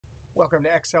Welcome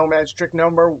to Excel Magic Trick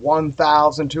number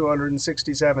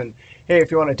 1267. Hey,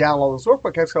 if you want to download this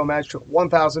workbook, Excel Magic Trick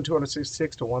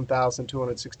 1266 to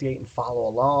 1268 and follow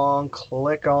along,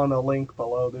 click on the link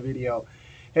below the video.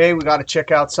 Hey, we got to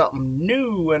check out something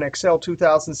new in Excel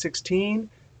 2016.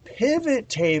 Pivot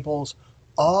tables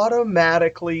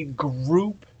automatically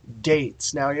group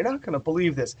dates. Now, you're not going to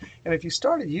believe this. And if you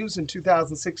started using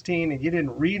 2016 and you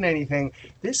didn't read anything,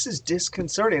 this is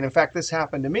disconcerting. In fact, this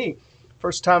happened to me.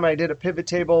 First time I did a pivot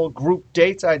table group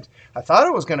dates, I thought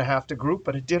it was going to have to group,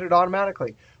 but it did it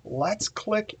automatically. Let's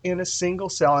click in a single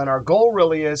cell, and our goal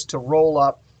really is to roll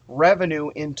up revenue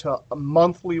into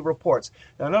monthly reports.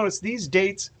 Now notice these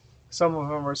dates, some of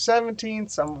them are 17,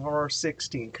 some of them are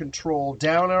 16. Control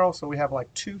down arrow, so we have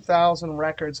like 2,000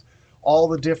 records, all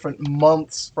the different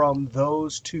months from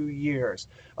those 2 years.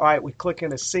 All right, we click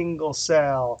in a single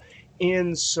cell,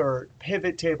 insert,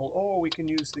 pivot table, or we can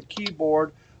use the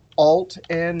keyboard Alt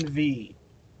and V.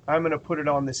 I'm going to put it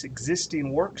on this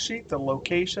existing worksheet, the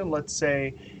location, let's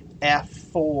say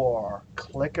F4.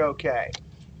 Click OK.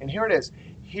 And here it is.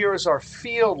 Here's our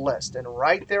field list, and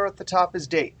right there at the top is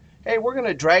date. Hey, we're going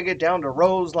to drag it down to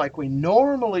rows like we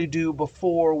normally do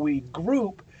before we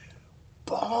group.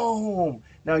 Boom!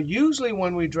 Now, usually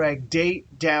when we drag date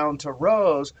down to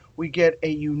rows, we get a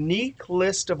unique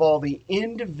list of all the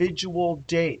individual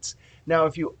dates. Now,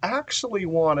 if you actually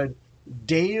wanted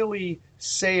daily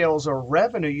sales or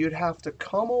revenue, you'd have to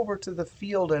come over to the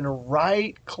field and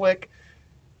right-click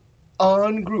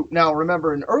ungroup. Now,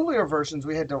 remember, in earlier versions,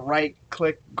 we had to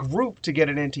right-click group to get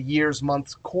it into years,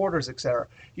 months, quarters, etc.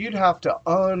 You'd have to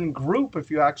ungroup if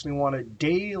you actually wanted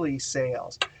daily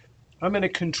sales. I'm going to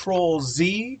Control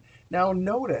Z. Now,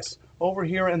 notice over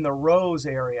here in the rows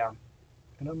area,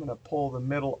 and I'm going to pull the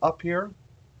middle up here.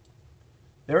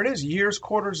 There it is, years,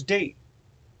 quarters, date.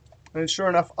 And sure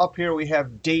enough, up here we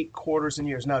have date, quarters, and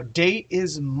years. Now, date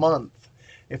is month.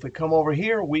 If we come over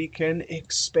here, we can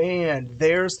expand.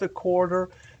 There's the quarter.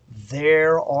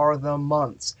 There are the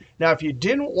months. Now, if you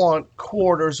didn't want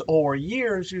quarters or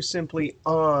years, you simply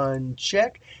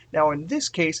uncheck. Now, in this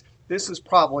case, this is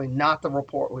probably not the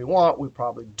report we want. We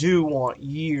probably do want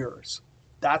years.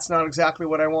 That's not exactly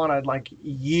what I want. I'd like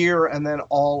year and then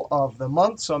all of the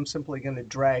months. So I'm simply going to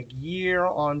drag year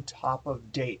on top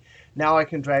of date. Now I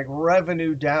can drag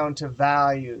revenue down to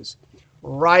values.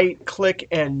 Right-click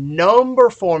and number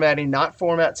formatting, not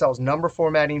format cells. Number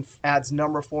formatting adds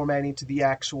number formatting to the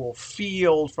actual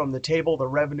field from the table, the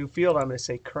revenue field. I'm going to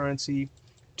say currency,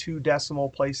 2 decimal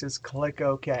places. Click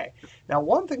OK. Now,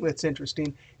 one thing that's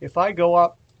interesting, if I go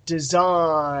up,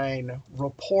 Design,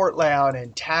 Report Layout,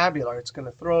 and Tabular, it's going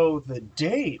to throw the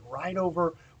date right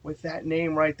over with that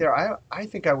name right there. I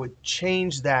think I would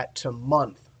change that to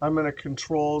month. I'm going to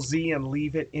Control Z and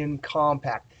leave it in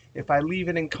compact. If I leave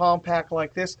it in compact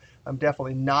like this, I'm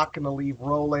definitely not going to leave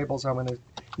row labels. I'm going to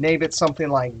name it something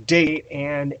like date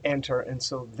and enter. And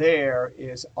so there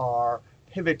is our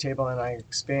pivot table. And I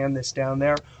expand this down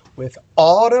there with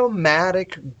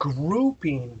automatic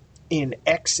grouping in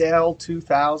Excel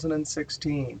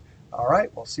 2016. All right,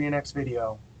 we'll see you next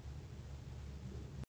video.